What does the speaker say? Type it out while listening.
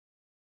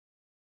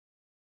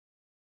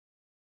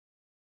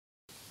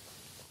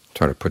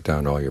Try to put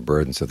down all your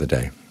burdens of the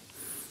day.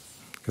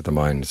 Give the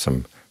mind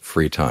some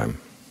free time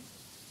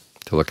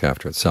to look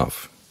after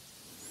itself.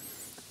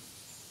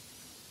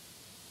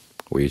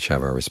 We each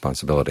have our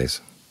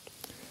responsibilities,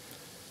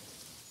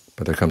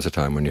 but there comes a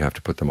time when you have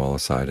to put them all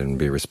aside and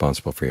be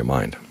responsible for your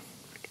mind,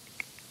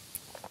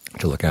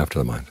 to look after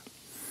the mind.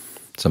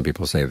 Some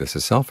people say this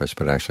is selfish,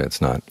 but actually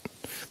it's not.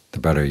 The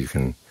better you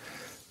can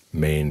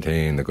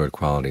maintain the good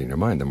quality in your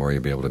mind, the more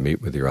you'll be able to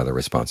meet with your other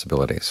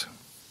responsibilities.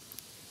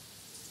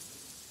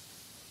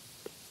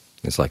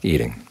 It's like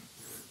eating.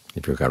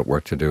 If you've got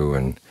work to do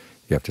and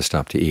you have to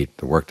stop to eat,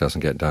 the work doesn't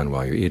get done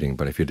while you're eating,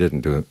 but if you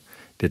didn't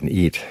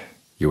eat,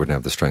 you wouldn't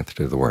have the strength to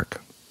do the work.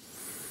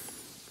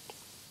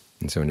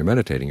 And so when you're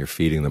meditating, you're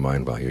feeding the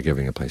mind while you're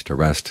giving it a place to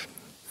rest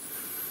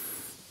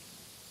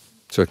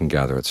so it can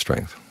gather its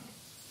strength.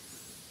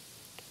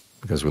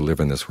 Because we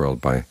live in this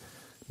world by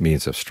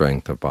means of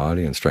strength of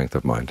body and strength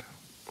of mind.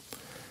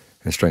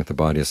 And strength of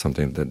body is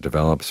something that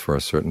develops for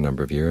a certain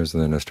number of years,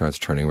 and then it starts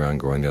turning around,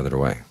 going the other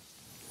way.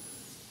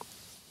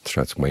 It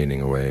starts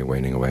waning away,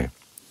 waning away.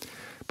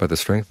 But the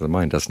strength of the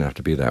mind doesn't have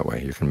to be that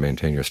way. You can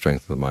maintain your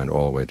strength of the mind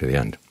all the way to the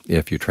end,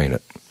 if you train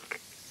it.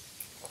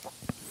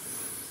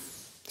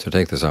 So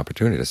take this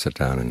opportunity to sit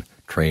down and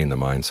train the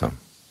mind some.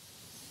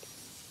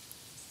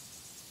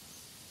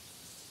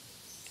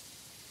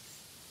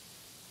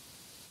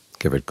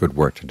 Give it good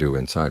work to do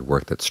inside,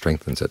 work that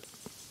strengthens it,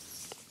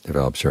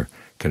 develops your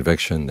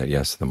conviction that,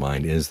 yes, the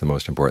mind is the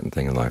most important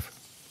thing in life.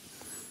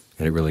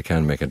 And it really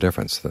can make a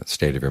difference. The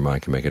state of your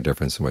mind can make a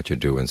difference in what you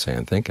do and say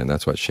and think, and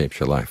that's what shapes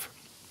your life.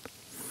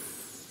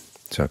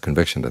 So have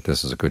conviction that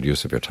this is a good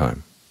use of your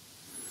time.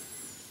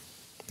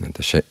 And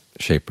the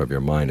shape of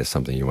your mind is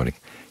something you want to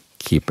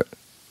keep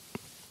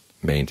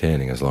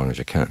maintaining as long as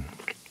you can.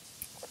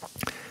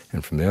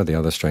 And from there, the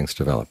other strengths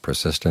develop: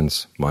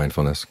 persistence,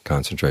 mindfulness,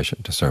 concentration,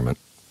 discernment.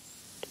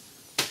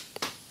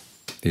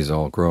 These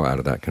all grow out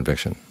of that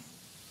conviction.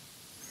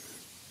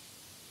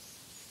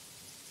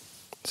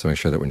 So make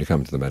sure that when you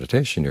come to the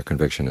meditation, your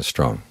conviction is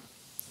strong.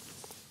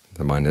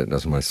 The mind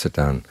doesn't want to sit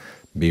down,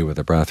 be with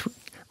the breath,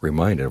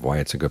 reminded of why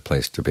it's a good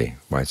place to be,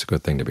 why it's a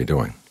good thing to be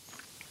doing.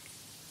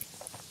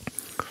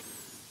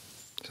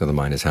 So the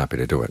mind is happy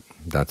to do it.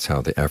 That's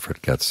how the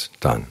effort gets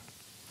done.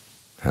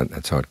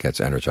 That's how it gets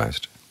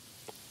energized.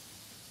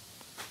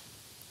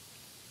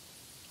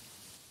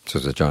 So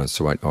as John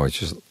Sawat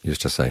always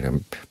used to say,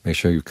 make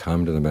sure you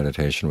come to the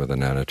meditation with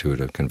an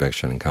attitude of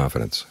conviction and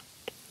confidence.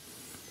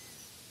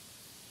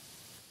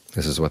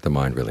 This is what the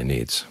mind really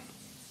needs: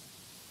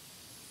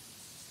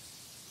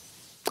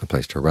 a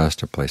place to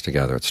rest, a place to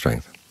gather its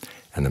strength.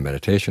 And the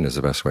meditation is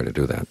the best way to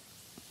do that.